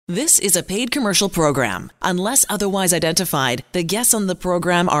This is a paid commercial program. Unless otherwise identified, the guests on the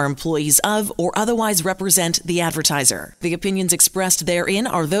program are employees of or otherwise represent the advertiser. The opinions expressed therein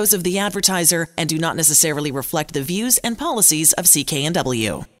are those of the advertiser and do not necessarily reflect the views and policies of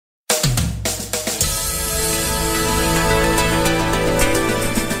CKNW.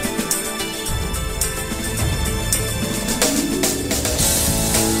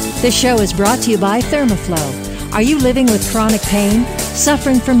 This show is brought to you by Thermoflow. Are you living with chronic pain,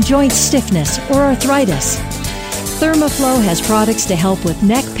 suffering from joint stiffness or arthritis? Thermoflow has products to help with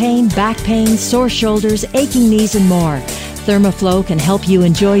neck pain, back pain, sore shoulders, aching knees, and more. Thermoflow can help you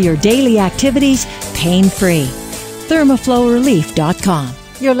enjoy your daily activities pain-free. ThermoflowRelief.com.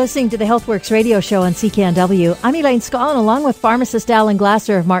 You're listening to the HealthWorks radio show on CKNW. I'm Elaine Scollin, along with pharmacist Alan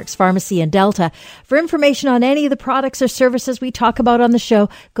Glasser of Mark's Pharmacy in Delta. For information on any of the products or services we talk about on the show,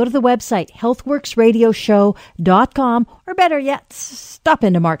 go to the website, healthworksradioshow.com, or better yet, stop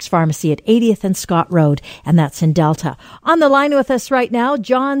into Mark's Pharmacy at 80th and Scott Road, and that's in Delta. On the line with us right now,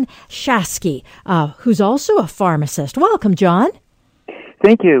 John Shasky, who's also a pharmacist. Welcome, John.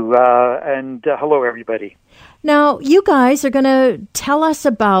 Thank you, and hello, everybody. Now, you guys are going to tell us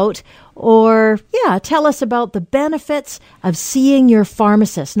about the benefits of seeing your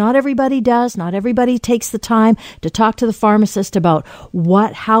pharmacist. Not everybody does. Not everybody takes the time to talk to the pharmacist about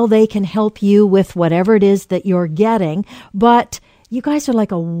how they can help you with whatever it is that you're getting. But you guys are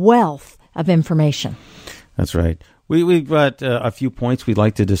like a wealth of information. That's right. We've got a few points we'd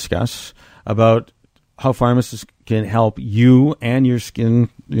like to discuss about how pharmacists can help you and your skin,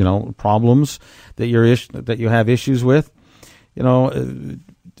 problems that you have issues with.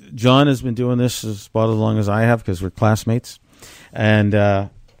 John has been doing this about as long as I have because we're classmates, and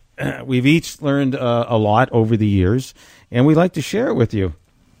we've each learned a lot over the years, and we'd like to share it with you.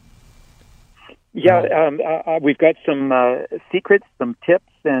 Yeah, we've got some secrets, some tips,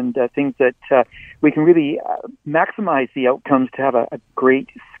 and things that we can really maximize the outcomes to have a great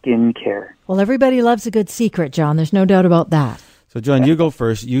skin care. Well, everybody loves a good secret, John. There's no doubt about that. So, John, you go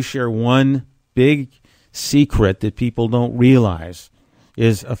first. You share one big secret that people don't realize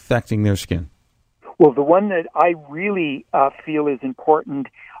is affecting their skin. Well, the one that I really feel is important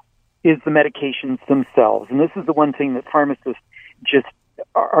is the medications themselves. And this is the one thing that pharmacists just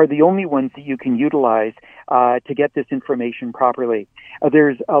are the only ones that you can utilize to get this information properly.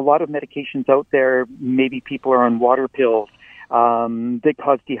 There's a lot of medications out there. Maybe people are on water pills that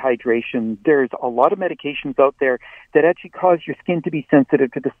cause dehydration. There's a lot of medications out there that actually cause your skin to be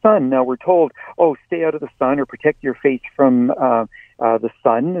sensitive to the sun. Now, we're told, stay out of the sun or protect your face from the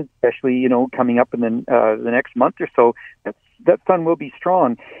sun, especially, coming up in the next month or so. That sun will be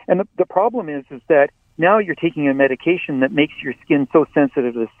strong. And the problem is that now you're taking a medication that makes your skin so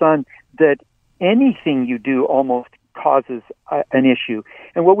sensitive to the sun that anything you do almost causes an issue.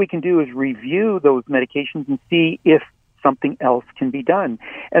 And what we can do is review those medications and see if something else can be done.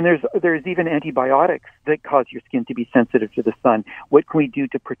 And there's even antibiotics that cause your skin to be sensitive to the sun. What can we do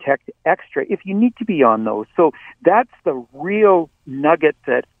to protect extra if you need to be on those? So that's the real nugget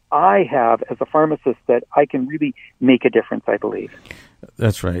that I have as a pharmacist that I can really make a difference, I believe.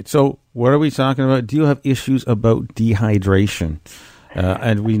 That's right. So what are we talking about? Do you have issues about dehydration?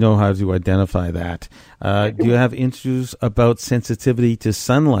 And we know how to identify that. Do you have issues about sensitivity to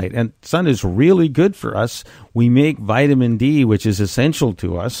sunlight? And sun is really good for us. We make vitamin D, which is essential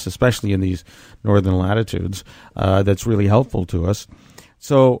to us, especially in these northern latitudes. That's really helpful to us.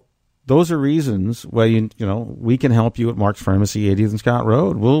 So those are reasons why we can help you at Mark's Pharmacy, 80th and Scott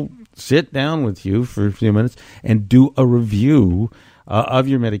Road. We'll sit down with you for a few minutes and do a review of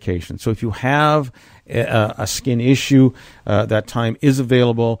your medication. So if you have a skin issue, that time is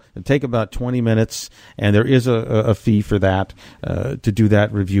available. It'll take about 20 minutes, and there is a fee for that to do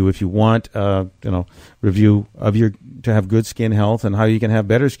that review. If you want, review of to have good skin health and how you can have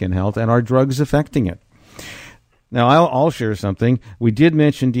better skin health, and are drugs affecting it. Now, I'll share something. We did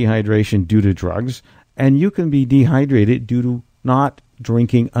mention dehydration due to drugs, and you can be dehydrated due to not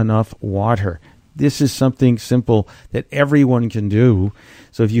drinking enough water. This is something simple that everyone can do.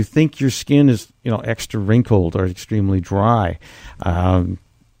 So if you think your skin is, extra wrinkled or extremely dry,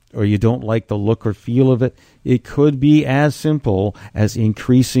 or you don't like the look or feel of it, it could be as simple as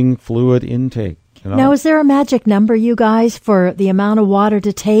increasing fluid intake. Now, is there a magic number, you guys, for the amount of water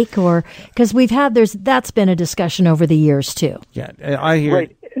to take? Or because that's been a discussion over the years too. Yeah, I hear.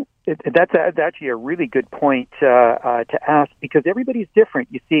 Right. That's actually a really good point to ask, because everybody's different.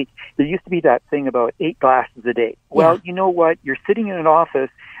 You see, there used to be that thing about 8 glasses a day. Well, you know what? You're sitting in an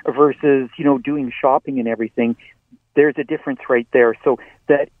office versus, doing shopping and everything. There's a difference right there. So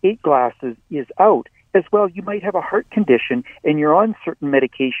that 8 glasses is out. as well, you might have a heart condition and you're on certain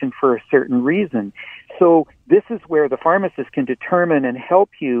medication for a certain reason. So this is where the pharmacist can determine and help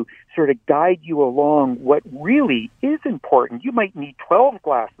you sort of guide you along what really is important. You might need 12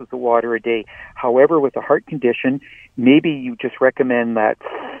 glasses of water a day. However, with a heart condition, maybe you just recommend that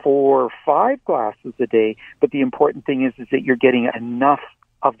 4 or 5 glasses a day. But the important thing is that you're getting enough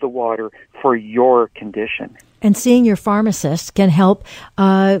of the water for your condition. And seeing your pharmacist can help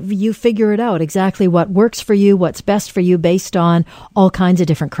you figure it out, exactly what works for you, what's best for you based on all kinds of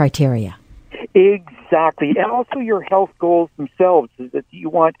different criteria. Exactly. And also your health goals themselves. Is it you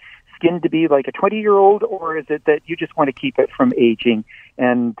want skin to be like a 20-year-old, or is it that you just want to keep it from aging?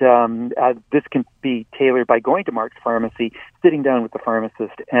 And this can be tailored by going to Mark's Pharmacy, sitting down with the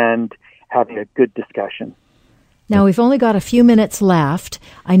pharmacist, and having a good discussion. Now, we've only got a few minutes left.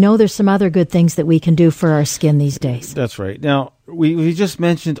 I know there's some other good things that we can do for our skin these days. That's right. Now, we just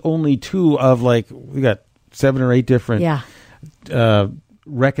mentioned only 2 of, we got 7 or 8 different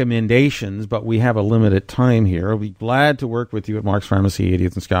recommendations, but we have a limited time here. I'll be glad to work with you at Mark's Pharmacy,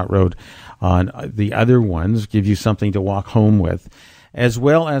 80th and Scott Road, on the other ones, give you something to walk home with. As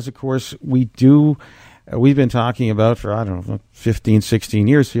well as, of course, we've been talking about for, 15, 16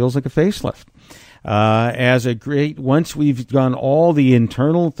 years, feels like a facelift. Once we've done all the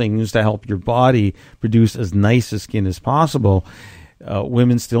internal things to help your body produce as nice a skin as possible,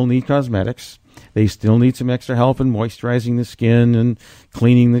 women still need cosmetics. They still need some extra help in moisturizing the skin and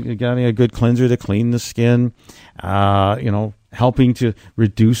getting a good cleanser to clean the skin, helping to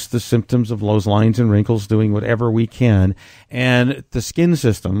reduce the symptoms of those lines and wrinkles, doing whatever we can. And the skin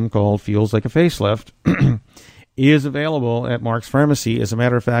system, called Feels Like a Facelift, is available at Mark's Pharmacy. As a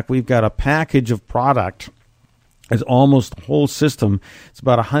matter of fact, we've got a package of product. It's almost the whole system. It's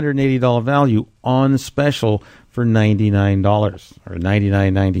about $180 value on special for $99 or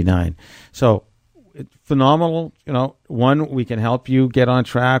 $99.99. So it's phenomenal. One, we can help you get on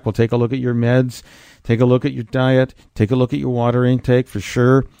track. We'll take a look at your meds, take a look at your diet, take a look at your water intake for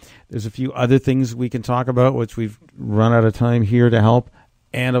sure. There's a few other things we can talk about, which we've run out of time here to help.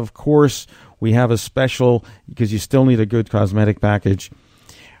 And of course, we have a special, because you still need a good cosmetic package.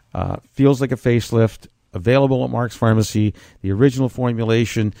 Feels Like a Facelift, available at Mark's Pharmacy. The original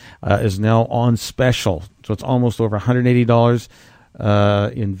formulation is now on special. So it's almost over $180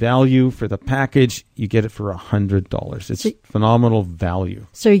 in value for the package. You get it for $100. It's phenomenal value.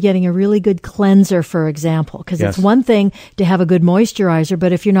 So you're getting a really good cleanser, for example, because It's one thing to have a good moisturizer,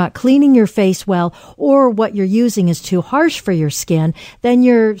 but if you're not cleaning your face well, or what you're using is too harsh for your skin, then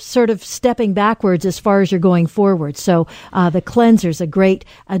you're sort of stepping backwards as far as you're going forward. So the cleanser is a great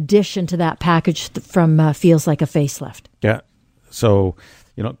addition to that package from Feels Like a Facelift. Yeah. So,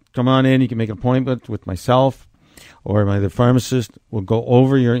 come on in. You can make an appointment with myself or the pharmacist. Will go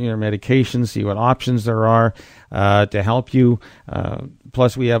over your medications, see what options there are to help you.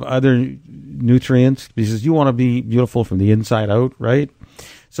 Plus, we have other nutrients, because you want to be beautiful from the inside out, right?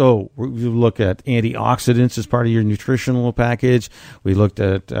 So we look at antioxidants as part of your nutritional package. We looked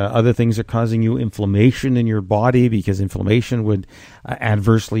at other things that are causing you inflammation in your body, because inflammation would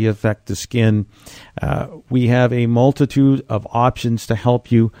adversely affect the skin. We have a multitude of options to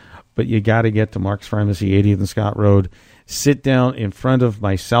help you, but you got to get to Mark's Pharmacy, 80th and Scott Road. Sit down in front of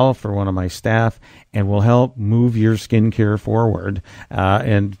myself or one of my staff, and we'll help move your skincare forward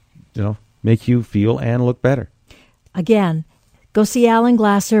and make you feel and look better. Again, go see Alan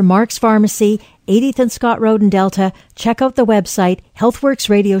Glasser, Mark's Pharmacy, 80th and Scott Road in Delta. Check out the website,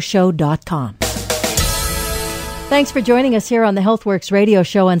 healthworksradioshow.com. Thanks for joining us here on the HealthWorks radio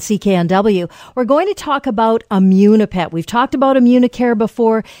show on CKNW. We're going to talk about Immunipet. We've talked about Immunicare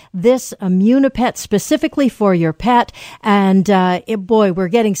before. This Immunipet specifically for your pet. And we're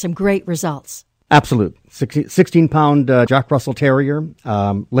getting some great results. Absolute. 16-pound Jack Russell Terrier,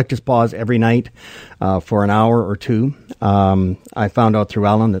 licked his paws every night for an hour or two. I found out through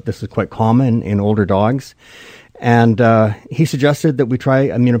Alan that this is quite common in older dogs. And he suggested that we try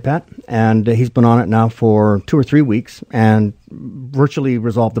Immunipet, and he's been on it now for 2 or 3 weeks and virtually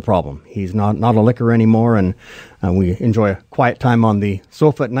resolved the problem. He's not a licker anymore, and we enjoy a quiet time on the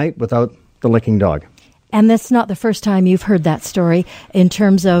sofa at night without the licking dog. And that's not the first time you've heard that story in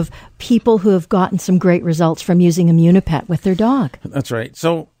terms of people who have gotten some great results from using Immunipet with their dog. That's right.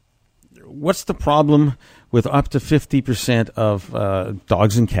 So what's the problem with up to 50% of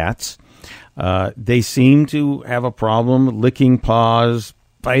dogs and cats? They seem to have a problem licking paws,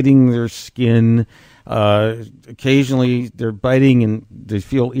 biting their skin. Occasionally they're biting and they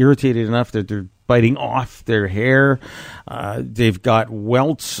feel irritated enough that they're biting off their hair. They've got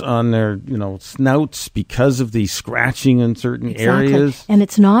welts on their, snouts because of the scratching in certain areas. And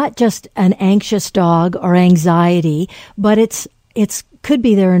it's not just an anxious dog or anxiety, but it's could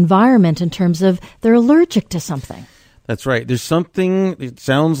be their environment in terms of they're allergic to something. That's right. There's something, it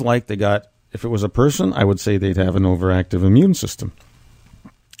sounds like they got, if it was a person, I would say they'd have an overactive immune system.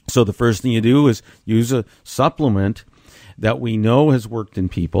 So the first thing you do is use a supplement that we know has worked in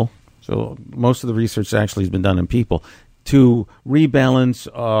people. So most of the research actually has been done in people to rebalance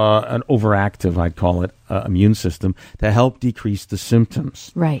an overactive, I'd call it, immune system to help decrease the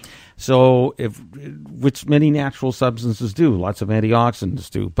symptoms. Right. So which many natural substances do, lots of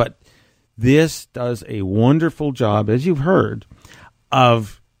antioxidants do, but this does a wonderful job, as you've heard,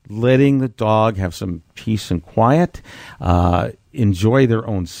 of letting the dog have some peace and quiet, enjoy their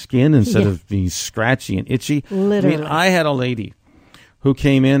own skin instead of being scratchy and itchy. Literally. I had a lady who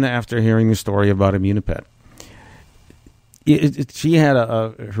came in after hearing the story about Immunipet. She had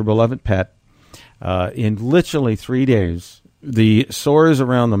her beloved pet. In literally 3 days, the sores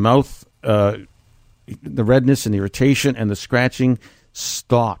around the mouth, the redness and irritation and the scratching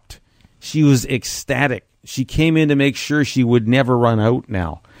stopped. She was ecstatic. She came in to make sure she would never run out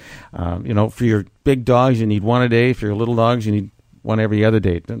now. For your big dogs, you need one a day. For your little dogs, you need one every other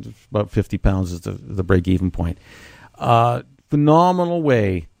day. About 50 pounds is the break-even point. Phenomenal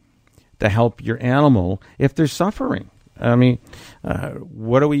way to help your animal if they're suffering. I mean,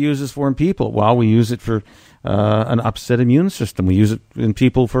 what do we use this for in people? Well, we use it for an upset immune system. We use it in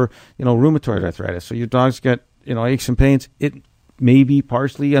people for, rheumatoid arthritis. So your dogs get, aches and pains. It may be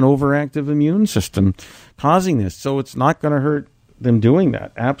partially an overactive immune system causing this. So it's not going to hurt them doing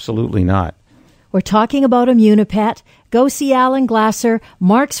that. Absolutely not. We're talking about Immunipet. Go see Alan Glasser,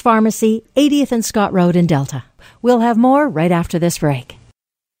 Mark's Pharmacy, 80th and Scott Road in Delta. We'll have more right after this break.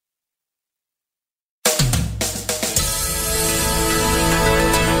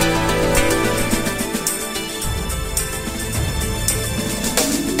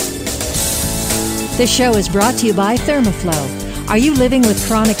 This show is brought to you by Thermoflow. Are you living with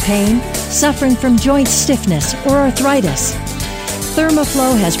chronic pain, suffering from joint stiffness or arthritis?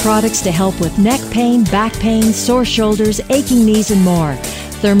 Thermoflow has products to help with neck pain, back pain, sore shoulders, aching knees, and more.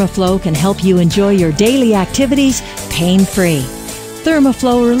 Thermoflow can help you enjoy your daily activities pain-free.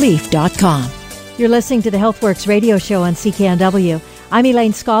 ThermoflowRelief.com. You're listening to the HealthWorks radio show on CKNW. I'm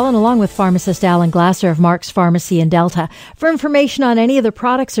Elaine Scollin, along with pharmacist Alan Glasser of Mark's Pharmacy in Delta. For information on any of the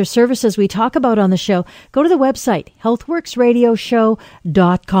products or services we talk about on the show, go to the website,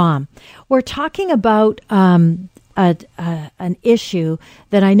 healthworksradioshow.com. We're talking about an issue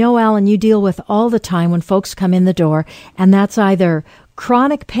that I know, Alan, you deal with all the time when folks come in the door, and that's either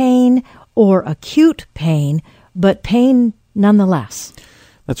chronic pain or acute pain, but pain nonetheless.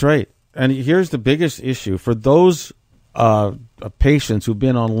 That's right. And here's the biggest issue for those patients who've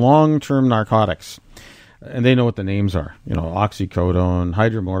been on long-term narcotics, and they know what the names are, oxycodone,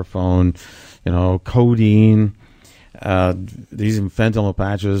 hydromorphone, codeine, these fentanyl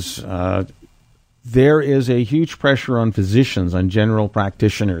patches. There is a huge pressure on physicians, on general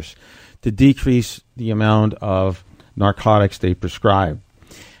practitioners, to decrease the amount of narcotics they prescribe.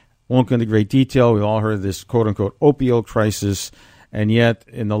 Won't go into great detail. We've all heard of this quote-unquote opioid crisis, and yet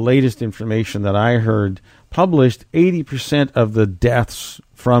in the latest information that I heard published, 80% of the deaths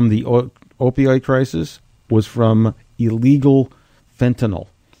from the opioid crisis was from illegal fentanyl.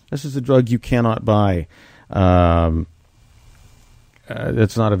 This is a drug you cannot buy. That's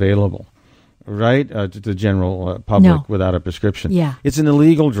not available, right, to the general public without a prescription. Yeah. It's an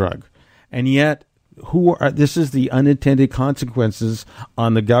illegal drug. And yet, this is the unintended consequences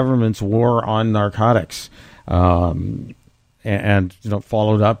on the government's war on narcotics. And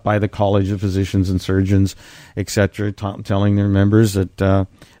followed up by the College of Physicians and Surgeons, etc., telling their members that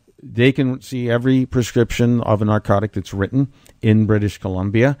they can see every prescription of a narcotic that's written in British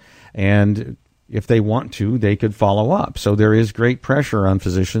Columbia, and if they want to, they could follow up. So there is great pressure on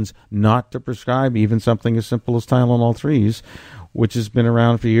physicians not to prescribe even something as simple as Tylenol 3s, which has been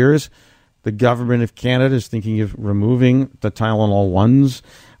around for years. The government of Canada is thinking of removing the Tylenol 1s,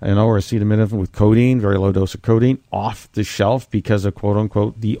 or acetaminophen with codeine, very low dose of codeine, off the shelf because of quote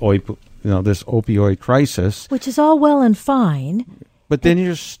unquote this opioid crisis. Which is all well and fine. But then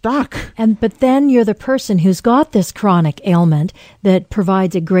you're stuck. But then you're the person who's got this chronic ailment that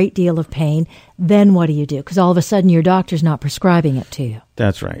provides a great deal of pain. Then what do you do? Because all of a sudden your doctor's not prescribing it to you.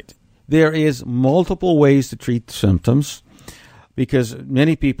 That's right. There is multiple ways to treat the symptoms. because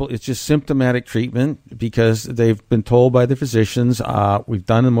many people, it's just symptomatic treatment because they've been told by the physicians, we've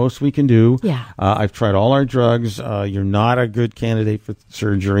done the most we can do. Yeah. I've tried all our drugs. You're not a good candidate for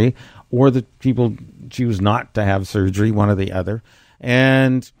surgery. Or the people choose not to have surgery, one or the other.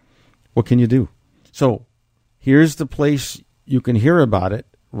 And what can you do? So here's the place you can hear about it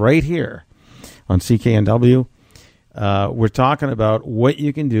right here on CKNW. We're talking about what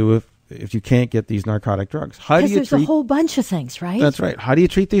you can do if you can't get these narcotic drugs. How do you there's a whole bunch of things, right? That's right. How do you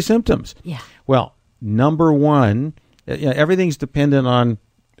treat these symptoms? Yeah. Well, number one, everything's dependent on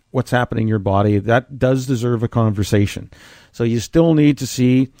what's happening in your body. That does deserve a conversation. So you still need to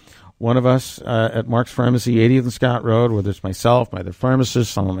see one of us at Mark's Pharmacy, 80th and Scott Road, whether it's myself, my other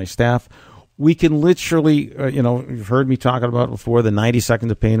pharmacists, some of my staff. We can literally, you've heard me talking about before, the 90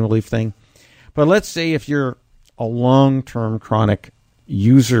 seconds of pain relief thing. But let's say if you're a long-term chronic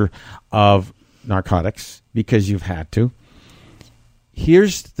user of narcotics because you've had to,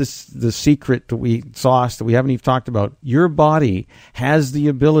 here's the secret sauce that we haven't even talked about. Your body has the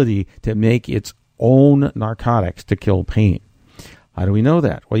ability to make its own narcotics to kill pain. How do we know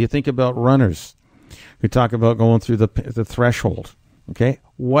that? Well, you think about runners. We talk about going through the threshold. Okay?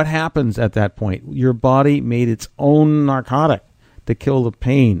 What happens at that point? Your body made its own narcotic to kill the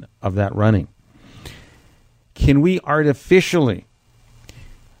pain of that running. Can we artificially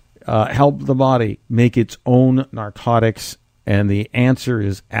help the body make its own narcotics? And the answer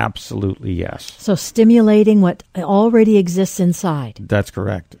is absolutely yes. So stimulating what already exists inside. That's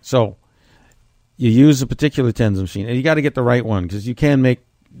correct. So you use a particular TENS machine, and you got to get the right one because you can make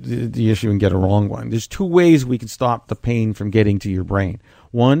the issue and get a wrong one. There's two ways we can stop the pain from getting to your brain.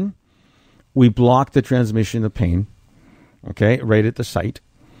 One, we block the transmission of pain, okay, right at the site.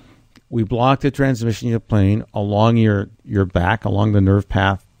 We block the transmission of pain along your back, along the nerve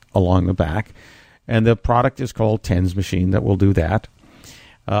path, along the back. And the product is called TENS machine that will do that.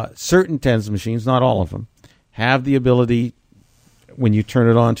 Certain TENS machines, not all of them, have the ability, when you turn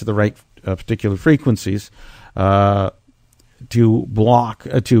it on to the right particular frequencies, to block,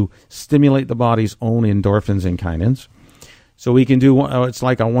 to stimulate the body's own endorphins and kinins. So we can do, it's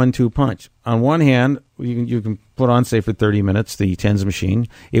like a 1-2 punch. On one hand, you can put on, say, for 30 minutes, the TENS machine.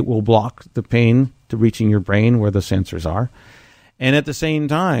 It will block the pain to reaching your brain where the sensors are. And at the same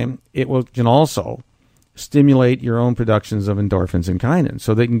time, can also stimulate your own productions of endorphins and kinins.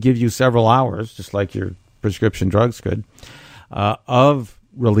 So they can give you several hours, just like your prescription drugs could, of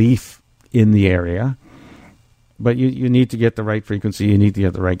relief in the area. But you need to get the right frequency. You need to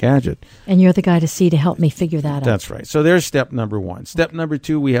get the right gadget. And you're the guy to see to help me figure that out. That's right. So there's step number one. Step number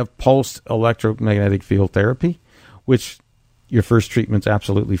two, we have pulsed electromagnetic field therapy, which your first treatment's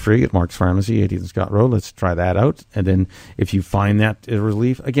absolutely free at Mark's Pharmacy, 80th and Scott Road. Let's try that out. And then if you find that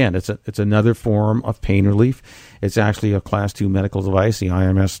relief, again, it's another form of pain relief. It's actually a Class 2 medical device, the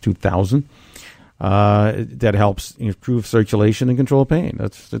IMS 2000, that helps improve circulation and control pain.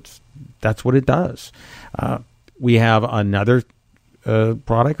 That's what it does. We have another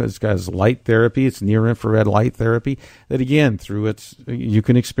product that's got light therapy. It's near-infrared light therapy that, again, you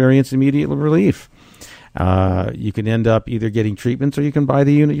can experience immediate relief. You can end up either getting treatments or you can buy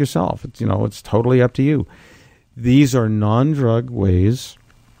the unit yourself. It's totally up to you. These are non-drug ways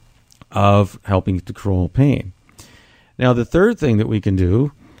of helping to control pain. Now, the third thing that we can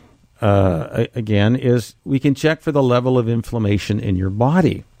do, again, is we can check for the level of inflammation in your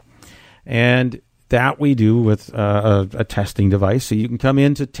body. And that we do with a testing device. So you can come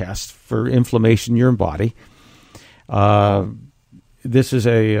in to test for inflammation in your body. This is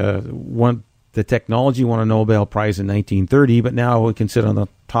the technology won a Nobel Prize in 1930, but now it can sit on the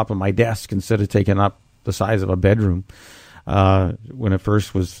top of my desk instead of taking up the size of a bedroom when it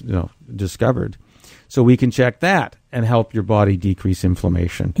first was discovered. So we can check that and help your body decrease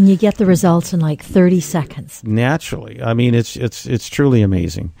inflammation. And you get the results in like 30 seconds. Naturally. I mean, it's truly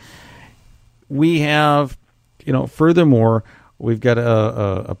amazing. We have, furthermore, we've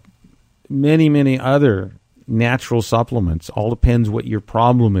got many, many other natural supplements. All depends what your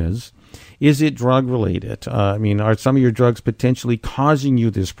problem is. Is it drug-related? Are some of your drugs potentially causing you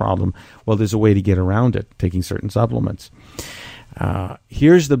this problem? Well, there's a way to get around it, taking certain supplements.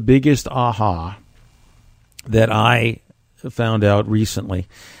 Here's the biggest aha that I found out recently,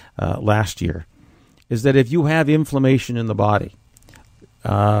 last year, is that if you have inflammation in the body,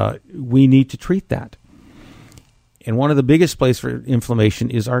 we need to treat that. And one of the biggest places for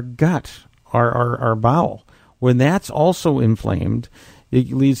inflammation is our gut, our bowel. When that's also inflamed,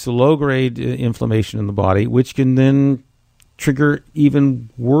 it leads to low-grade inflammation in the body, which can then trigger even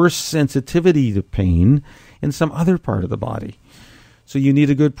worse sensitivity to pain in some other part of the body. So you need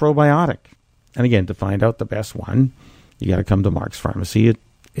a good probiotic. And again, to find out the best one, you got to come to Mark's Pharmacy at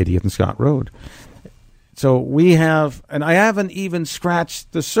 80th and Scott Road. So we have, and I haven't even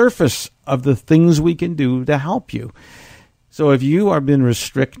scratched the surface of the things we can do to help you. So if you have been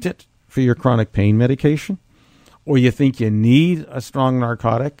restricted for your chronic pain medication, or you think you need a strong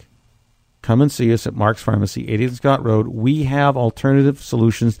narcotic, come and see us at Mark's Pharmacy, 80th Scott Road. We have alternative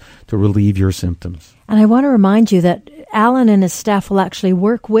solutions to relieve your symptoms. And I want to remind you that Alan and his staff will actually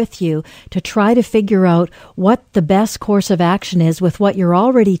work with you to try to figure out what the best course of action is with what you're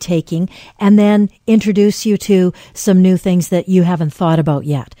already taking, and then introduce you to some new things that you haven't thought about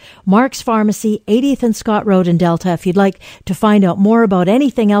yet. Mark's Pharmacy, 80th and Scott Road in Delta. If you'd like to find out more about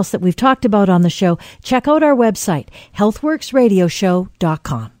anything else that we've talked about on the show, check out our website,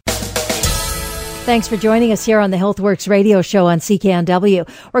 healthworksradioshow.com. Thanks for joining us here on the HealthWorks radio show on CKNW.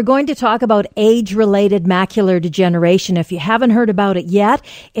 We're going to talk about age-related macular degeneration. If you haven't heard about it yet,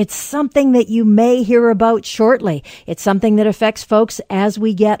 it's something that you may hear about shortly. It's something that affects folks as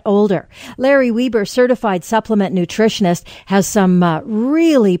we get older. Larry Weber, certified supplement nutritionist, has some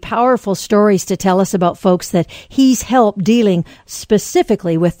really powerful stories to tell us about folks that he's helped dealing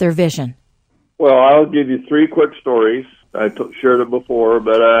specifically with their vision. Well, I'll give you 3 quick stories. I shared it before,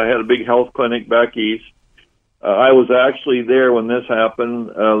 but I had a big health clinic back east. I was actually there when this happened.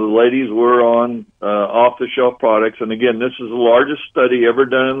 The ladies were on off-the-shelf products. And again, this is the largest study ever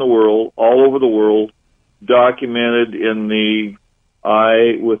done in the world, all over the world, documented in the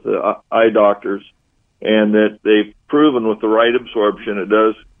eye with the eye doctors, and that they've proven with the right absorption, it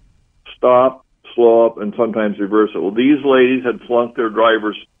does stop, slow up, and sometimes reverse it. Well, these ladies had flunked their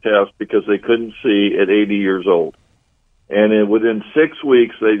driver's test because they couldn't see at 80 years old. And within 6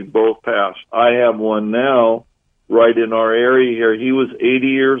 weeks, they both passed. I have one now right in our area here. He was 80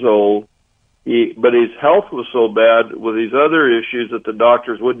 years old, but his health was so bad with these other issues that the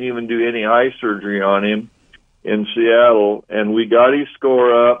doctors wouldn't even do any eye surgery on him in Seattle. And we got his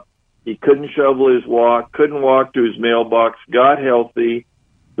score up. He couldn't shovel his walk, couldn't walk to his mailbox, got healthy.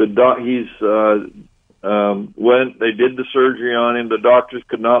 They did the surgery on him. The doctors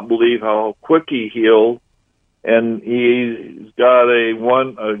could not believe how quick he healed. And he's got a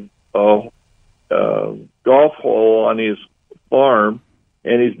golf hole on his farm,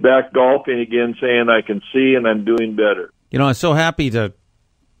 and he's back golfing again, saying, I can see and I'm doing better. You know, I'm so happy to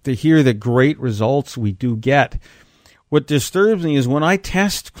hear the great results we do get. What disturbs me is when I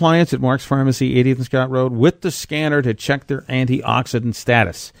test clients at Mark's Pharmacy, 80th and Scott Road, with the scanner to check their antioxidant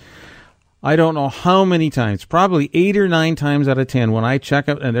status. I don't know how many times, probably 8 or 9 times out of 10, when I check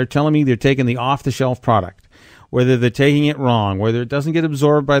out and they're telling me they're taking the off-the-shelf product, whether they're taking it wrong, whether it doesn't get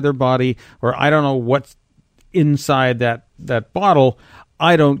absorbed by their body, or I don't know what's inside that bottle,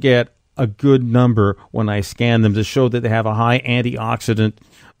 I don't get a good number when I scan them to show that they have a high antioxidant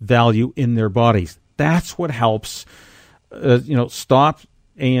value in their bodies. That's what helps, stop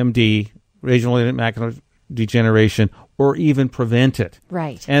AMD, age-related macular degeneration, or even prevent it.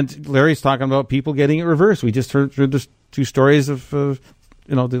 Right. And Larry's talking about people getting it reversed. We just heard the 2 stories of, the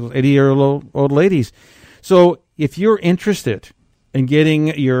 80-year-old ladies. So if you're interested in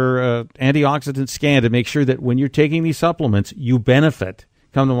getting your antioxidant scan to make sure that when you're taking these supplements, you benefit,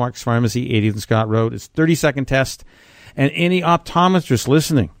 come to Mark's Pharmacy, 80th and Scott Road. It's a 30-second test. And any optometrist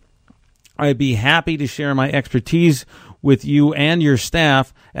listening, I'd be happy to share my expertise with you and your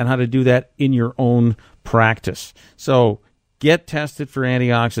staff and how to do that in your own practice. So get tested for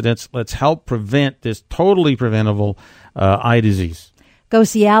antioxidants. Let's help prevent this totally preventable eye disease. Go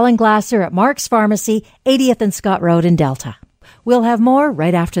see Alan Glasser at Mark's Pharmacy, 80th and Scott Road in Delta. We'll have more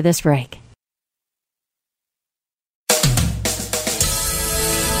right after this break.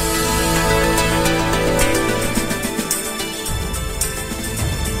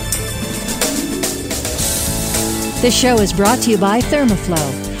 This show is brought to you by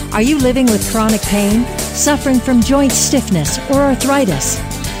Thermaflow. Are you living with chronic pain, suffering from joint stiffness or arthritis?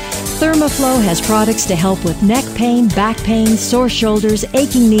 Thermaflow has products to help with neck pain, back pain, sore shoulders,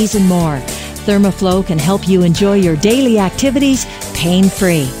 aching knees, and more. Thermaflow can help you enjoy your daily activities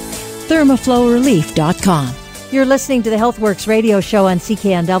pain-free. ThermaflowRelief.com. You're listening to the HealthWorks radio show on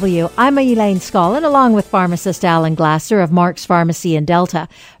CKNW. I'm Elaine Scollin, along with pharmacist Alan Glasser of Mark's Pharmacy in Delta.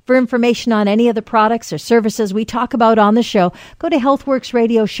 For information on any of the products or services we talk about on the show, go to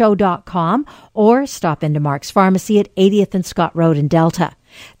healthworksradioshow.com or stop into Mark's Pharmacy at 80th and Scott Road in Delta.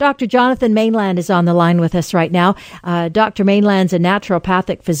 Dr. Jonathan Mainland is on the line with us right now. Dr. Mainland's a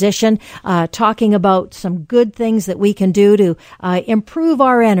naturopathic physician talking about some good things that we can do to improve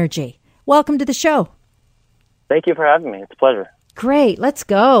our energy. Welcome to the show. Thank you for having me. It's a pleasure. Great. Let's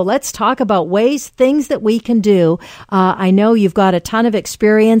go. Let's talk about things that we can do. I know you've got a ton of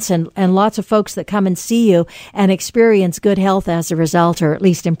experience and lots of folks that come and see you and experience good health as a result, or at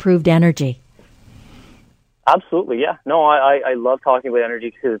least improved energy. Absolutely, yeah. No, I love talking about energy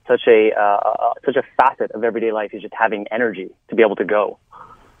because it's such a facet of everyday life is just having energy to be able to go.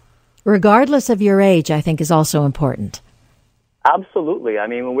 Regardless of your age, I think is also important. Absolutely. I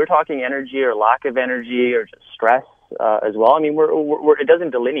mean, when we're talking energy or lack of energy or just stress as well, I mean, it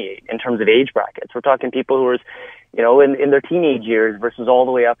doesn't delineate in terms of age brackets. We're talking people who are, in their teenage years versus all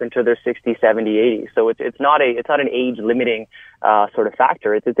the way up into their 60s, 70s, 80s. So it's not an age limiting sort of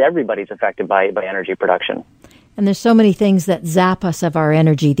factor. It's everybody's affected by energy production. And there's so many things that zap us of our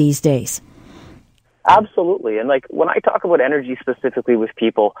energy these days. Absolutely. And like when I talk about energy specifically with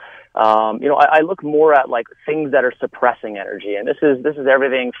people, I look more at like things that are suppressing energy. And this is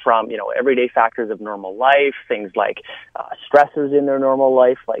everything from, everyday factors of normal life, things like stressors in their normal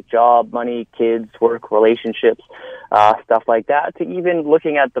life, like job, money, kids, work, relationships, stuff like that, to even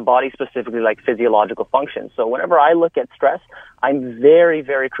looking at the body specifically like physiological functions. So whenever I look at stress, I'm very,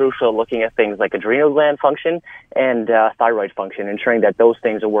 very crucial looking at things like adrenal gland function and thyroid function, ensuring that those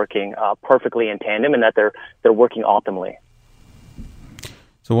things are working perfectly in tandem and that they're working optimally.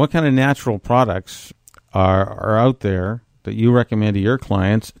 So what kind of natural products are out there that you recommend to your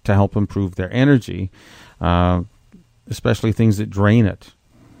clients to help improve their energy, especially things that drain it?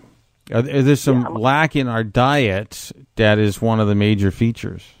 Are there some lack in our diet that is one of the major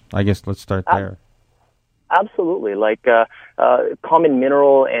features? I guess let's start there. Absolutely. Like common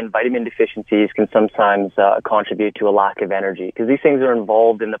mineral and vitamin deficiencies can sometimes contribute to a lack of energy because these things are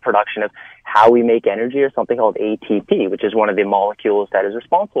involved in the production of how we make energy, or something called ATP, which is one of the molecules that is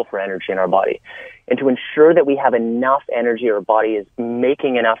responsible for energy in our body. And to ensure that we have enough energy, our body is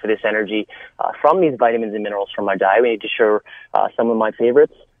making enough of this energy from these vitamins and minerals from our diet, we need to share some of my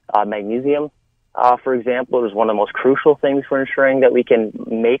favorites. Magnesium, for example, is one of the most crucial things for ensuring that we can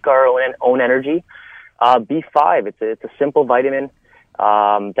make our own energy. B5, it's a simple vitamin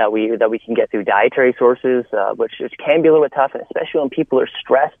that we can get through dietary sources, which can be a little bit tough, and especially when people are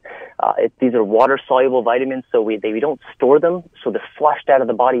stressed. These are water-soluble vitamins, so we don't store them, so they're flushed out of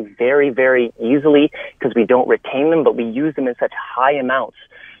the body very, very easily because we don't retain them, but we use them in such high amounts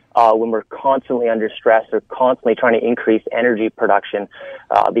when we're constantly under stress or constantly trying to increase energy production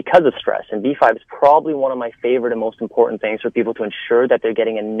because of stress. And B5 is probably one of my favorite and most important things for people to ensure that they're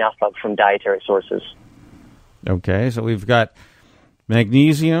getting enough of from dietary sources. Okay, so we've got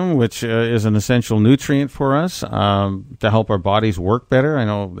magnesium, which is an essential nutrient for us to help our bodies work better. I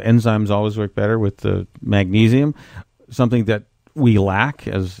know enzymes always work better with the magnesium, something that we lack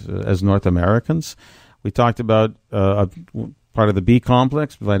as North Americans. We talked about part of the B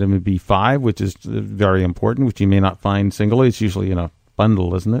complex, vitamin B5, which is very important, which you may not find singly. It's usually in a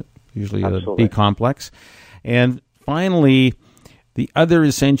bundle, isn't it? Usually Absolutely. A B complex. And finally, the other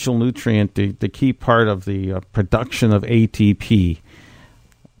essential nutrient, the key part of the production of ATP,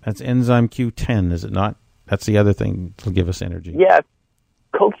 that's enzyme Q10, is it not? That's the other thing to give us energy. Yeah,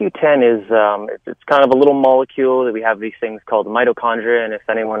 CoQ10 is it's kind of a little molecule that we have these things called mitochondria, and if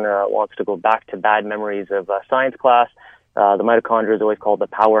anyone wants to go back to bad memories of science class, the mitochondria is always called the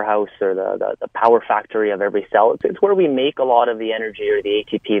powerhouse or the power factory of every cell. It's where we make a lot of the energy or the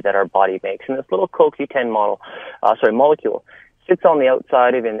ATP that our body makes. And this little CoQ10 molecule sits on the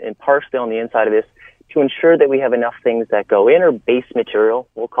outside of and partially on the inside of this to ensure that we have enough things that go in, or base material,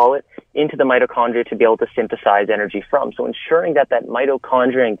 we'll call it, into the mitochondria to be able to synthesize energy from. So ensuring that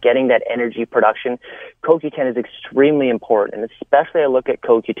mitochondria and getting that energy production, CoQ10 is extremely important. And especially I look at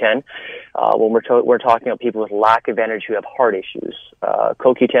CoQ10 when we're talking about people with lack of energy who have heart issues.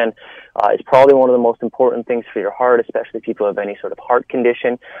 CoQ10 is probably one of the most important things for your heart, especially people who have any sort of heart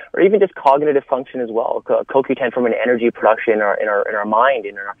condition or even just cognitive function as well. CoQ10 from an energy production in our mind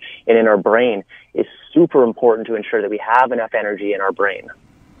and in our brain is super important to ensure that we have enough energy in our brain.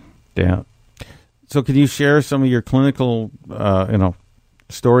 Yeah. So can you share some of your clinical,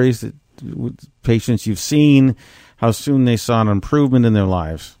 stories that with patients you've seen, how soon they saw an improvement in their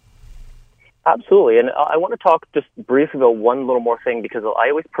lives? Absolutely. And I want to talk just briefly about one little more thing, because I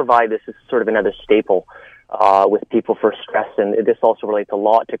always provide this as sort of another staple with people for stress. And this also relates a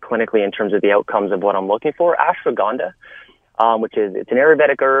lot to clinically in terms of the outcomes of what I'm looking for. Ashwagandha, it's an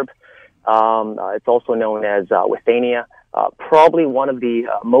Ayurvedic herb. It's also known as withania. Probably one of the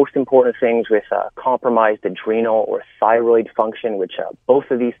most important things with compromised adrenal or thyroid function, which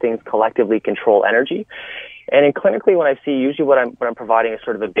both of these things collectively control energy. And in clinically, when I see, usually what I'm providing is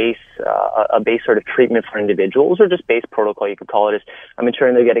sort of a base sort of treatment for individuals, or just base protocol, you could call it, is I'm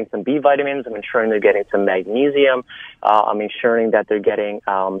ensuring they're getting some B vitamins, I'm ensuring they're getting some magnesium, I'm ensuring that they're getting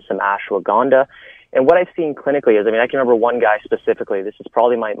some ashwagandha. And what I've seen clinically is, I can remember one guy specifically, this is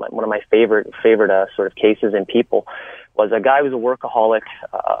probably one of my favorite sort of cases in people, was a guy who was a workaholic,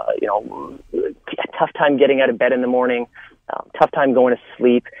 tough time getting out of bed in the morning, tough time going to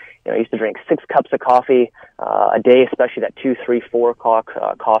sleep. He used to drink 6 cups of coffee a day, especially that 2, 3, 4 o'clock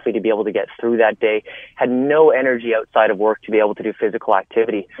coffee to be able to get through that day. Had no energy outside of work to be able to do physical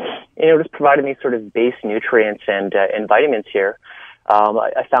activity. Just providing these sort of base nutrients and vitamins here.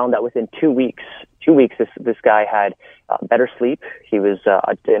 I found that within 2 weeks, this guy had better sleep. He was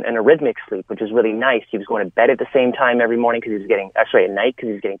in a rhythmic sleep, which is really nice. He was going to bed at the same time every morning because at night because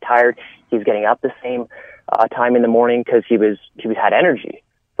he was getting tired. He was getting up the same time in the morning because he had energy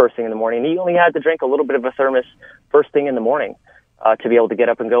first thing in the morning. He only had to drink a little bit of a thermos first thing in the morning to be able to get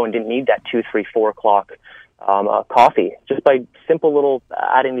up and go, and didn't need that 2, 3, 4 o'clock coffee, just by simple little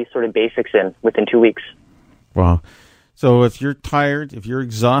adding these sort of basics in within 2 weeks. Wow. So if you're tired, if you're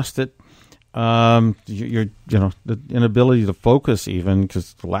exhausted, you're the inability to focus, even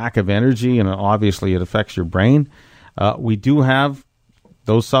because the lack of energy, and obviously it affects your brain. We do have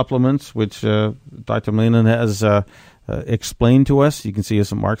those supplements, which Dr. Malinan has explained to us. You can see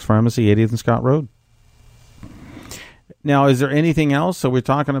us at Mark's Pharmacy, 80th and Scott Road. Now, is there anything else? So we're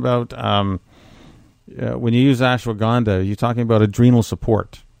talking about when you use ashwagandha, you're talking about adrenal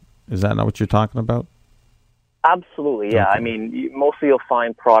support. Is that not what you're talking about? Absolutely, yeah. Okay. Mostly you'll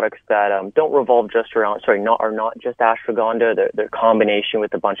find products that don't revolve just around, are not just ashwagandha. They're combination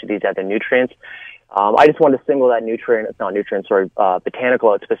with a bunch of these other nutrients. I just wanted to single that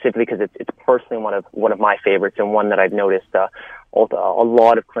botanical out specifically because it's personally one of my favorites, and one that I've noticed a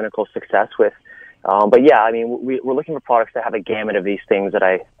lot of clinical success with. But yeah, we're looking for products that have a gamut of these things that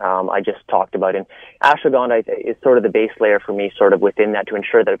I just talked about. And ashwagandha is sort of the base layer for me, sort of within that, to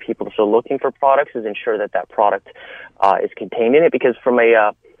ensure that people are still looking for products, is ensure that product is contained in it. Because from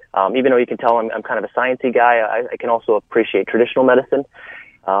even though you can tell I'm kind of a sciencey guy, I can also appreciate traditional medicine.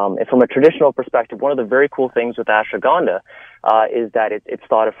 And from a traditional perspective, one of the very cool things with ashwagandha is that it's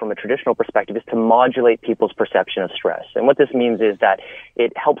thought of from a traditional perspective is to modulate people's perception of stress. And what this means is that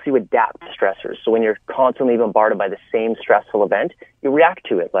it helps you adapt to stressors. So when you're constantly bombarded by the same stressful event, you react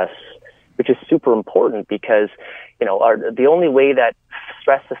to it less, which is super important because, the only way that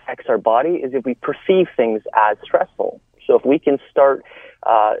stress affects our body is if we perceive things as stressful. So if we can start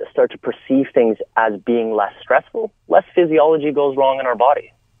to perceive things as being less stressful, less physiology goes wrong in our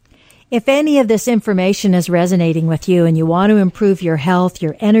body. If any of this information is resonating with you and you want to improve your health,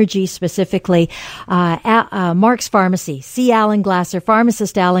 your energy specifically, Mark's Pharmacy. See Alan Glasser,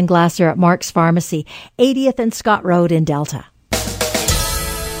 pharmacist Alan Glasser at Mark's Pharmacy, 80th and Scott Road in Delta.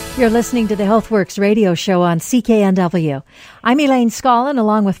 You're listening to the HealthWorks radio show on CKNW. I'm Elaine Scollin,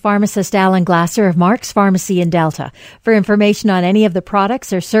 along with pharmacist Alan Glasser of Mark's Pharmacy in Delta. For information on any of the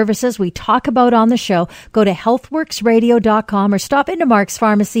products or services we talk about on the show, go to healthworksradio.com or stop into Mark's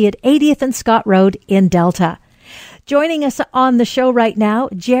Pharmacy at 80th and Scott Road in Delta. Joining us on the show right now,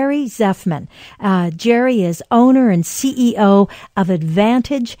 Jerry Zeffman. Jerry is owner and CEO of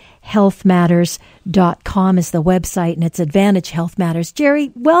AdvantageHealthMatters.com is the website, and it's Advantage Health Matters.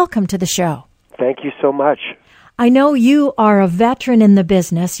 Jerry, welcome to the show. Thank you so much. I know you are a veteran in the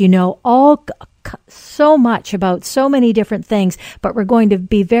business. You know so much about so many different things, but we're going to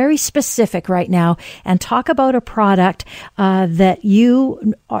be very specific right now and talk about a product that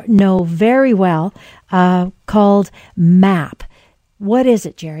you know very well called MAP. What is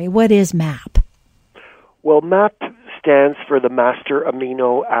it, Jerry? What is MAP? Well, MAP stands for the Master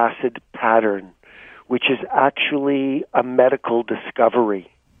Amino Acid Pattern, which is actually a medical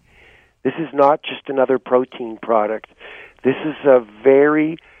discovery. This is not just another protein product. This is a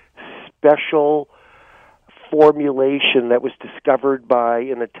very special formulation that was discovered by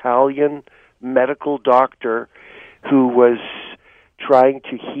an Italian medical doctor who was trying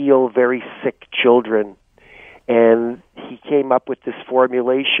to heal very sick children. And he came up with this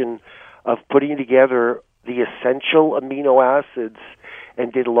formulation of putting together the essential amino acids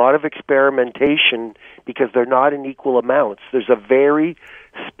and did a lot of experimentation because they're not in equal amounts. There's a very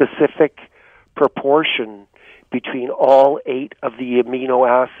specific proportion between all 8 of the amino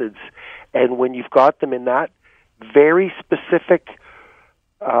acids. And when you've got them in that very specific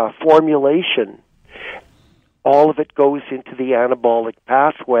formulation, all of it goes into the anabolic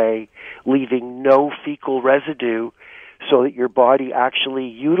pathway, leaving no fecal residue, so that your body actually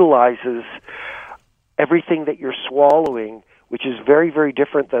utilizes everything that you're swallowing, which is very, very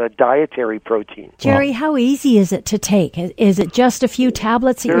different than a dietary protein. Jerry, how easy is it to take? Is it just a few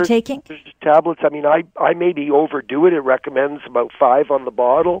tablets that you're taking? There's tablets. I mean, I maybe overdo it. It recommends about 5 on the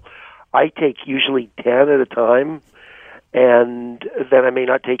bottle. I take usually 10 at a time, and then I may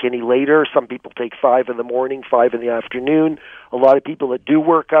not take any later. Some people take 5 in the morning, 5 in the afternoon. A lot of people that do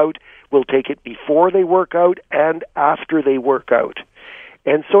work out will take it before they work out and after they work out.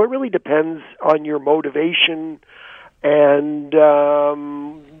 And so it really depends on your motivation and,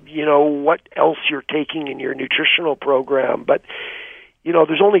 what else you're taking in your nutritional program. But,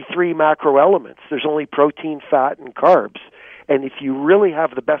 there's only 3 macro elements. There's only protein, fat, and carbs. And if you really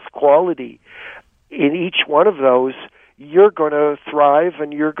have the best quality in each one of those, you're going to thrive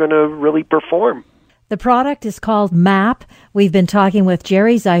and you're going to really perform. The product is called MAP. We've been talking with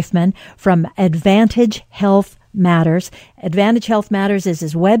Jerry Zeifman from Advantage Health Matters. Advantage Health Matters is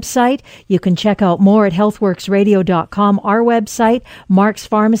his website. You can check out more at healthworksradio.com. Our website, Mark's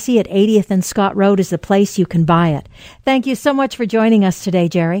Pharmacy at 80th and Scott Road, is the place you can buy it. Thank you so much for joining us today,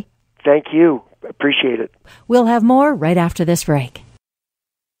 Jerry. Thank you. Appreciate it. We'll have more right after this break.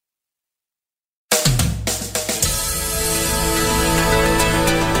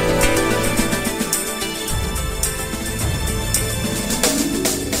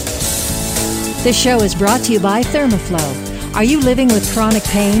 This show is brought to you by Thermaflow. Are you living with chronic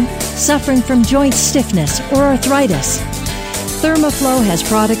pain, suffering from joint stiffness or arthritis? Thermaflow has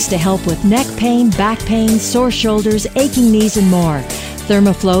products to help with neck pain, back pain, sore shoulders, aching knees, and more.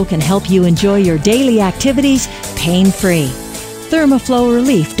 Thermaflow can help you enjoy your daily activities pain-free.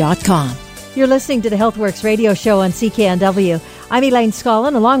 ThermaflowRelief.com. You're listening to the HealthWorks radio show on CKNW. I'm Elaine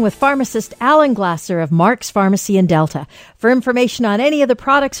Scollin, along with pharmacist Alan Glasser of Mark's Pharmacy in Delta. For information on any of the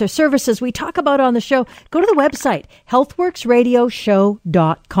products or services we talk about on the show, go to the website,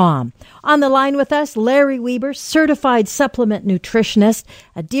 healthworksradioshow.com. On the line with us, Larry Weber, certified supplement nutritionist,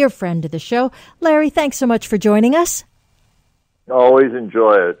 a dear friend of the show. Larry, thanks so much for joining us. Always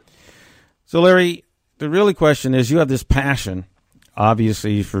enjoy it. So, Larry, the really question is, you have this passion,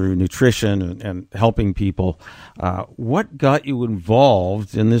 obviously, for nutrition and helping people. What got you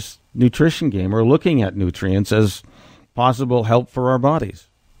involved in this nutrition game, or looking at nutrients as possible help for our bodies?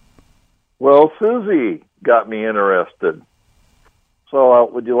 Well, Susie got me interested. So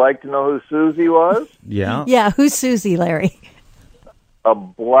would you like to know who Susie was? Yeah. Yeah, who's Susie, Larry? A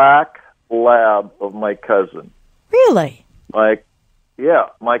black lab of my cousin. Really?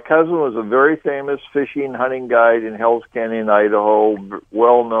 My cousin was a very famous fishing hunting guide in Hells Canyon, Idaho,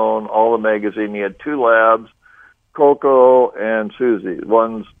 well-known, all the magazine. He had 2 labs, Coco and Susie.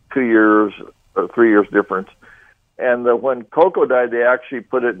 One's 2 years or 3 years difference. And when Coco died, they actually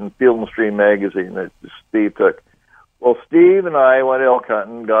put it in Field and Stream magazine that Steve took. Well, Steve and I went elk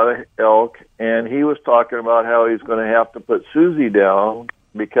hunting, got an elk, and he was talking about how he's going to have to put Susie down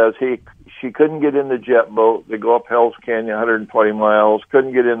because she couldn't get in the jet boat. They go up Hells Canyon, 120 miles,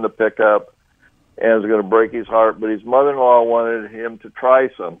 couldn't get in the pickup, and it was going to break his heart. But his mother-in-law wanted him to try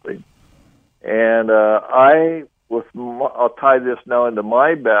something. And I'll tie this now into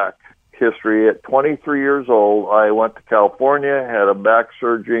my back history. At 23 years old, I went to California, had a back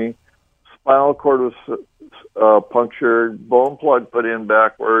surgery, spinal cord was punctured, bone plug put in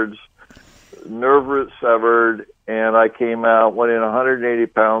backwards, nerve root severed, and I came out, went in 180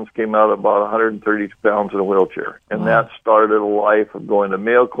 pounds, came out about 132 pounds in a wheelchair. And that started a life of going to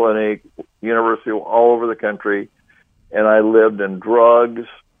Mayo Clinic, university, all over the country. And I lived in drugs,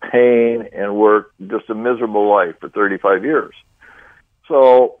 pain, and work, just a miserable life for 35 years.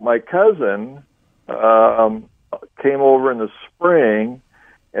 So my cousin came over in the spring,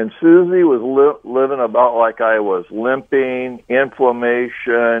 and Susie was living about like I was, limping,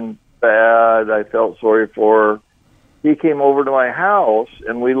 inflammation, bad. I felt sorry for her. He came over to my house,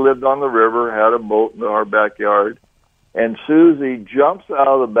 and we lived on the river, had a boat in our backyard, and Susie jumps out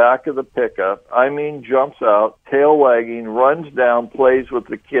of the back of the pickup. I mean, jumps out, tail wagging, runs down, plays with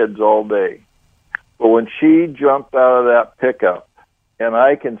the kids all day. But when she jumped out of that pickup, and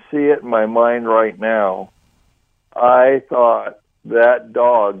I can see it in my mind right now, I thought that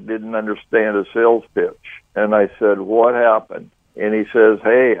dog didn't understand a sales pitch. And I said, what happened? And he says,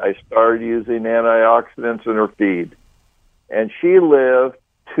 hey, I started using antioxidants in her feed. And she lived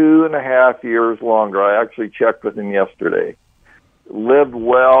 2.5 years longer. I actually checked with him yesterday. Lived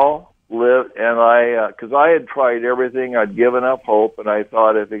well, and because I had tried everything, I'd given up hope, and I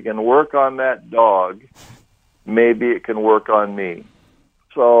thought if it can work on that dog, maybe it can work on me.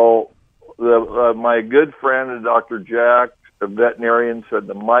 So my good friend, Dr. Jack veterinarian said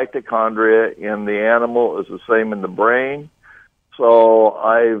the mitochondria in the animal is the same in the brain. So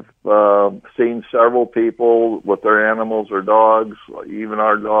I've seen several people with their animals or dogs, even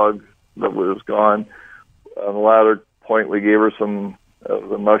our dog that was gone. On the latter point, we gave her some of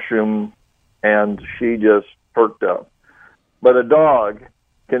the mushroom, and she just perked up. But a dog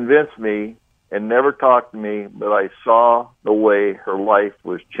convinced me and never talked to me, but I saw the way her life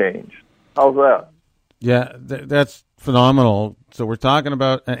was changed. How's that? Yeah, that's phenomenal. So we're talking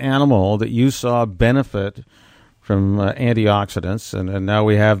about an animal that you saw benefit from antioxidants, and now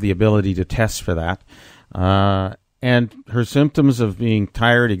we have the ability to test for that. And her symptoms of being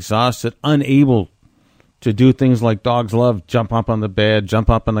tired, exhausted, unable to do things like dogs love, jump up on the bed, jump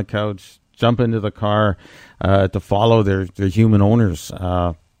up on the couch, jump into the car, to follow their human owners.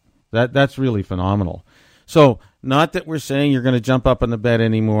 That's really phenomenal. So not that we're saying you're going to jump up on the bed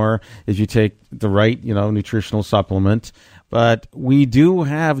anymore if you take the right, nutritional supplement, but we do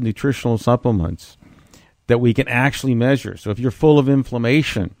have nutritional supplements that we can actually measure. So if you're full of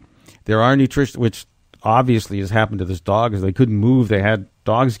inflammation, there are nutrition, which obviously has happened to this dog, is they couldn't move. They had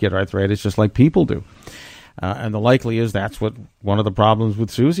dogs get arthritis just like people do. And the likely is that's what one of the problems with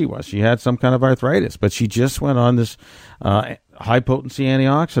Susie was. She had some kind of arthritis, but she just went on this high-potency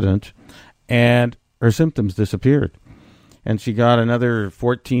antioxidant, and her symptoms disappeared. And she got another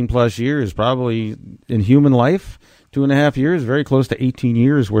 14-plus years, probably in human life, 2.5 years, very close to 18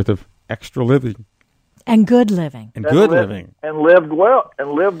 years worth of extra living. And good living. And lived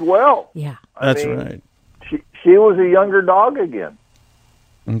well. Yeah. That's right. She was a younger dog again.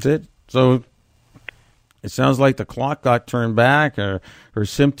 That's it. So it sounds like the clock got turned back, her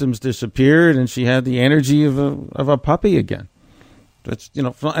symptoms disappeared, and she had the energy of a puppy again. That's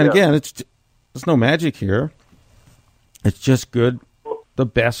and again, it's no magic here. It's just good, the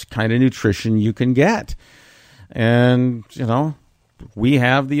best kind of nutrition you can get, and we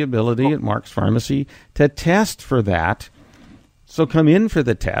have the ability at Mark's Pharmacy to test for that. So come in for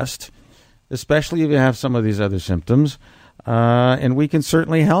the test, especially if you have some of these other symptoms, and we can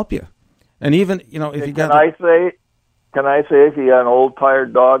certainly help you. And even, if you got... Can I say if you got an old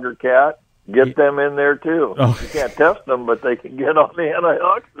tired dog or cat, get them in there too. Oh. You can't test them, but they can get on the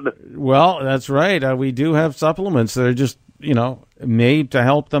antioxidant. Well, that's right. We do have supplements that are just, made to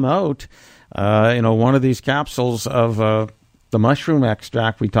help them out. One of these capsules of the mushroom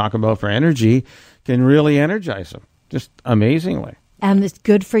extract we talk about for energy can really energize them, just amazingly. And it's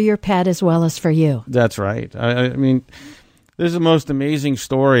good for your pet as well as for you. That's right. I mean, this is the most amazing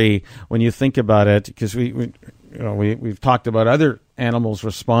story when you think about it, because we've talked about other animals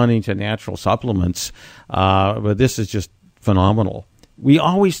responding to natural supplements, but this is just phenomenal. We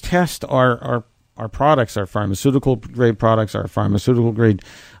always test our products, our pharmaceutical grade products, our pharmaceutical grade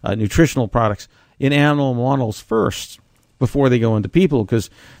nutritional products in animal models first before they go into people,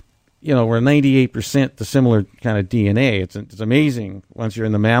 because we're 98% the similar kind of DNA. It's amazing once you're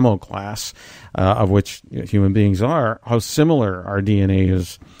in the mammal class, of which human beings are, how similar our DNA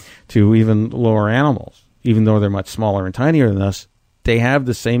is to even lower animals. Even though they're much smaller and tinier than us, they have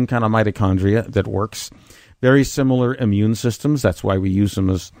the same kind of mitochondria that works. Very similar immune systems. That's why we use them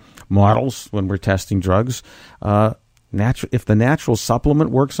as models when we're testing drugs. If the natural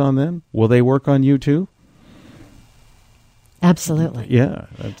supplement works on them, will they work on you too? Absolutely. Yeah.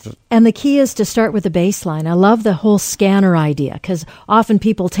 And the key is to start with the baseline. I love the whole scanner idea, because often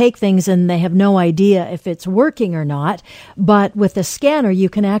people take things and they have no idea if it's working or not. But with the scanner, you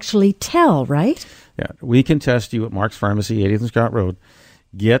can actually tell, right? Yeah. We can test you at Mark's Pharmacy, 80th and Scott Road.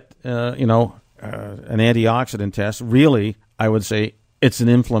 Get, an antioxidant test. Really, I would say it's an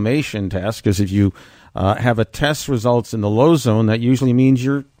inflammation test, because if you have a test results in the low zone, that usually means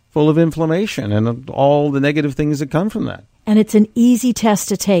you're full of inflammation and all the negative things that come from that. And it's an easy test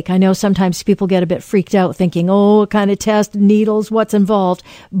to take. I know sometimes people get a bit freaked out thinking, what kind of test, needles, what's involved?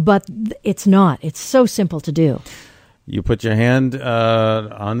 But it's not. It's so simple to do. You put your hand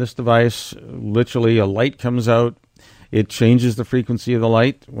on this device, literally a light comes out. It changes the frequency of the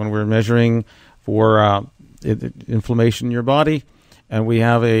light when we're measuring for inflammation in your body, and we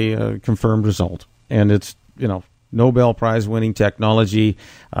have a confirmed result. And it's, Nobel Prize winning technology.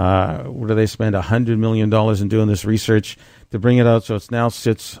 What do they spend? $100 million in doing this research to bring it out, so it now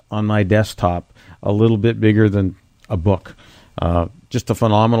sits on my desktop, a little bit bigger than a book. Just a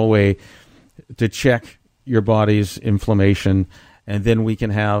phenomenal way to check your body's inflammation, and then we can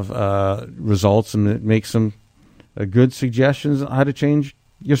have results and make some good suggestions on how to change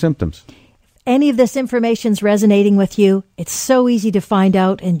your symptoms. any of this information's resonating with you, it's so easy to find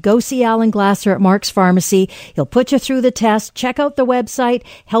out, and go see Alan Glasser at Mark's Pharmacy. He'll put you through the test. Check out the website,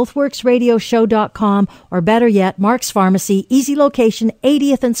 healthworksradioshow.com, or better yet, Mark's Pharmacy, easy location,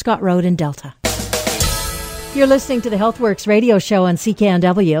 80th and Scott Road in Delta. You're listening to the HealthWorks radio show on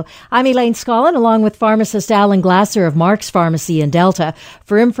CKNW. I'm Elaine Scollin, along with pharmacist Alan Glasser of Mark's Pharmacy in Delta.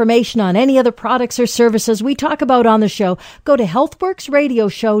 For information on any other products or services we talk about on the show, go to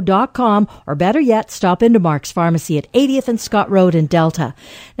healthworksradioshow.com, or better yet, stop into Mark's Pharmacy at 80th and Scott Road in Delta.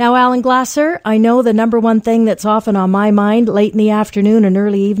 Now, Alan Glasser, I know the number one thing that's often on my mind late in the afternoon and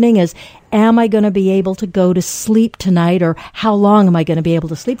early evening is, am I going to be able to go to sleep tonight, or how long am I going to be able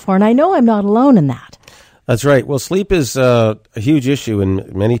to sleep for? And I know I'm not alone in that. That's right. Well, sleep is a huge issue in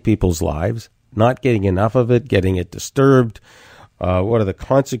many people's lives. Not getting enough of it, getting it disturbed. What are the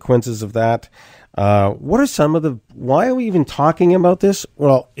consequences of that? What are some of why are we even talking about this?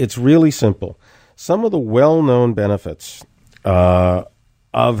 Well, it's really simple. Some of the well-known benefits of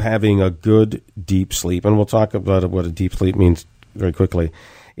having a good deep sleep, and we'll talk about what a deep sleep means very quickly,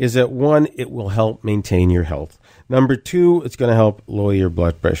 is that one, it will help maintain your health. Number two, it's going to help lower your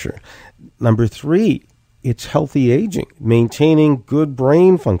blood pressure. Number three, it's healthy aging, maintaining good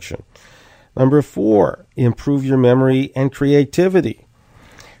brain function. Number four, improve your memory and creativity.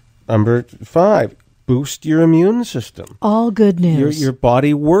 Number five, boost your immune system. All good news. Your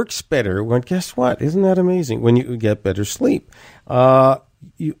body works better when, guess what? Isn't that amazing? When you get better sleep.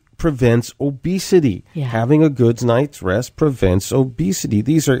 Prevents obesity. Yeah. Having a good night's rest prevents obesity.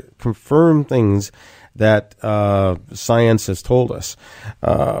 These are confirmed things that science has told us.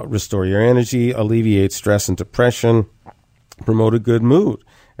 Restore your energy, alleviate stress and depression, promote a good mood.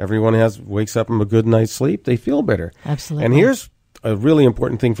 Everyone wakes up from a good night's sleep, they feel better. Absolutely. And here's a really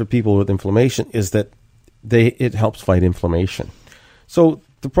important thing for people with inflammation is that it helps fight inflammation. So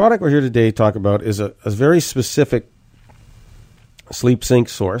the product we're here today to talk about is a very specific sleep sync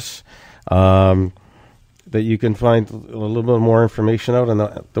source that you can find a little bit more information out on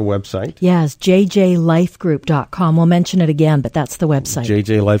the website. Yes, jjlifegroup.com. We'll mention it again, but that's the website.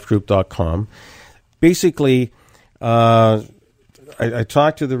 jjlifegroup.com. Basically, I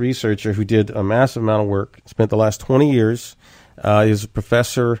talked to the researcher who did a massive amount of work, spent the last 20 years. He's a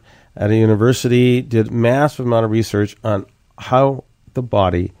professor at a university, did a massive amount of research on how the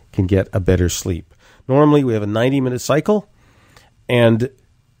body can get a better sleep. Normally, we have a 90-minute cycle, and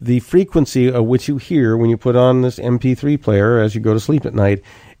the frequency of which you hear when you put on this MP3 player as you go to sleep at night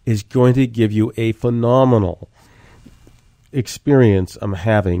is going to give you a phenomenal experience of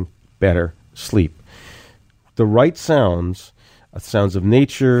having better sleep. The right sounds of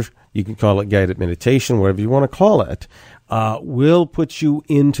nature, you can call it guided meditation, whatever you want to call it, will put you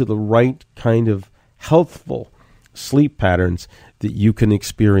into the right kind of healthful sleep patterns that you can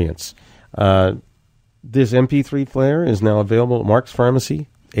experience. This MP3 player is now available at Mark's Pharmacy,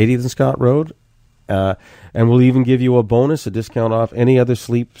 80th and Scott Road, and we'll even give you a discount off any other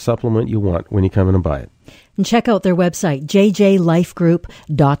sleep supplement you want when you come in and buy it. And check out their website,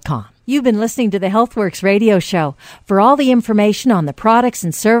 jjlifegroup.com. You've been listening to the HealthWorks radio show. For all the information on the products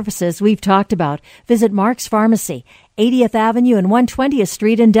and services we've talked about, visit Mark's Pharmacy, 80th Avenue and 120th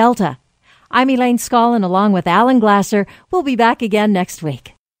Street in Delta. I'm Elaine Scollin, along with Alan Glasser. We'll be back again next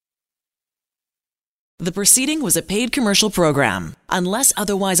week. The proceeding was a paid commercial program. Unless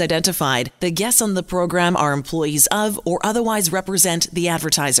otherwise identified, the guests on the program are employees of or otherwise represent the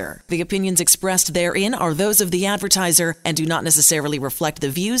advertiser. The opinions expressed therein are those of the advertiser and do not necessarily reflect the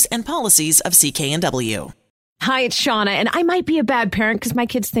views and policies of CKNW. Hi, it's Shauna, and I might be a bad parent because my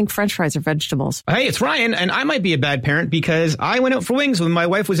kids think French fries are vegetables. Hey, it's Ryan, and I might be a bad parent because I went out for wings when my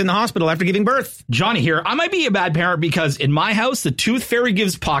wife was in the hospital after giving birth. Johnny here. I might be a bad parent because in my house, the tooth fairy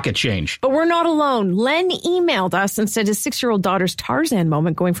gives pocket change. But we're not alone. Len emailed us and said his 6-year-old daughter's Tarzan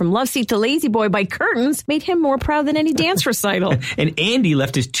moment going from love seat to lazy boy by curtains made him more proud than any dance recital. And Andy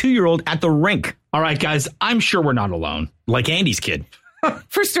left his 2-year-old at the rink. All right, guys, I'm sure we're not alone. Like Andy's kid.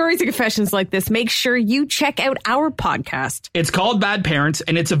 For stories and confessions like this, make sure you check out our podcast. It's called Bad Parents,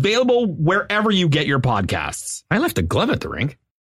 and it's available wherever you get your podcasts. I left a glove at the rink.